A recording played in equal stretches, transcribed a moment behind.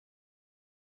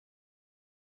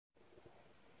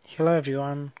Hello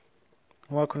everyone,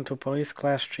 welcome to Police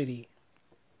Class 3D.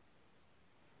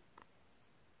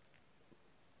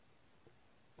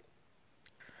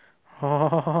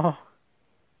 Oh,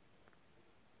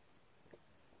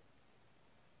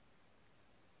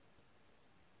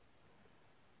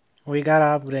 we gotta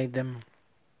upgrade them.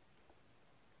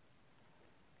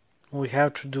 We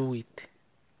have to do it.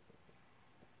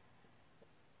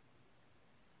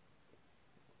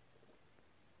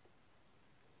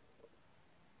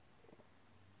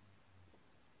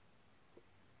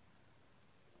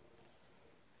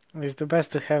 It's the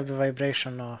best to have the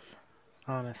vibration off,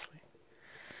 honestly.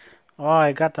 Oh,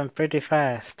 I got them pretty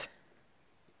fast.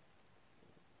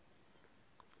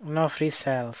 No free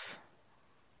cells.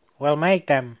 Well, make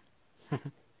them.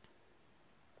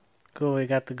 Cool, we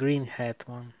got the green hat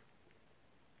one.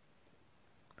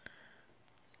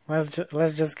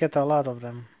 Let's just get a lot of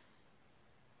them.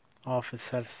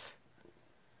 Officers.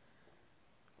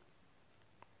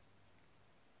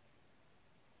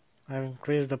 I've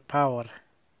increased the power.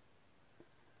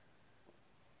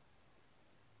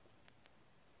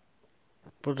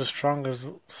 Put the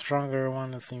stronger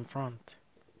ones in front.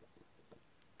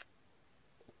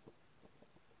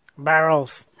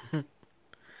 Barrels!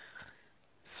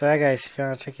 So yeah guys, if you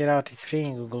wanna check it out, it's free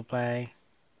in Google Play.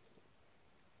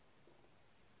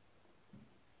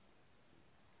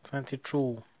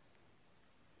 22.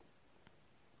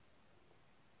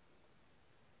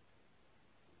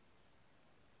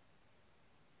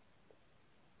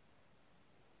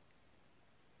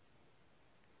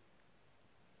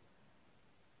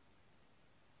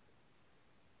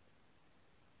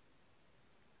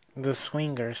 The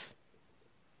swingers.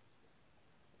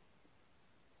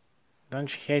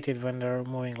 Don't you hate it when they're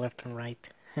moving left and right?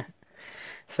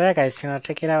 So yeah guys, if you wanna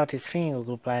check it out, it's free in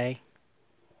Google Play.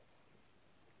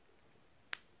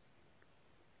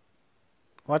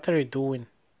 What are you doing?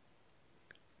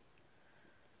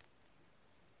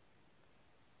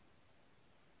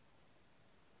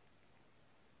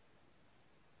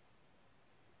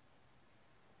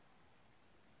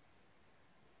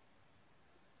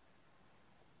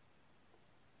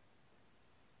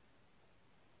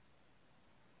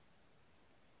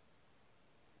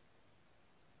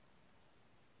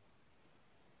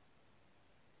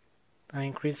 I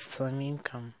increased some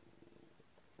income.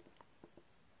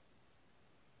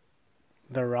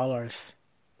 The rollers.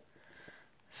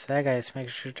 So yeah guys, make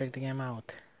sure to check the game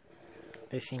out.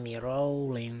 They see me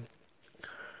rolling.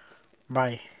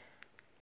 Bye.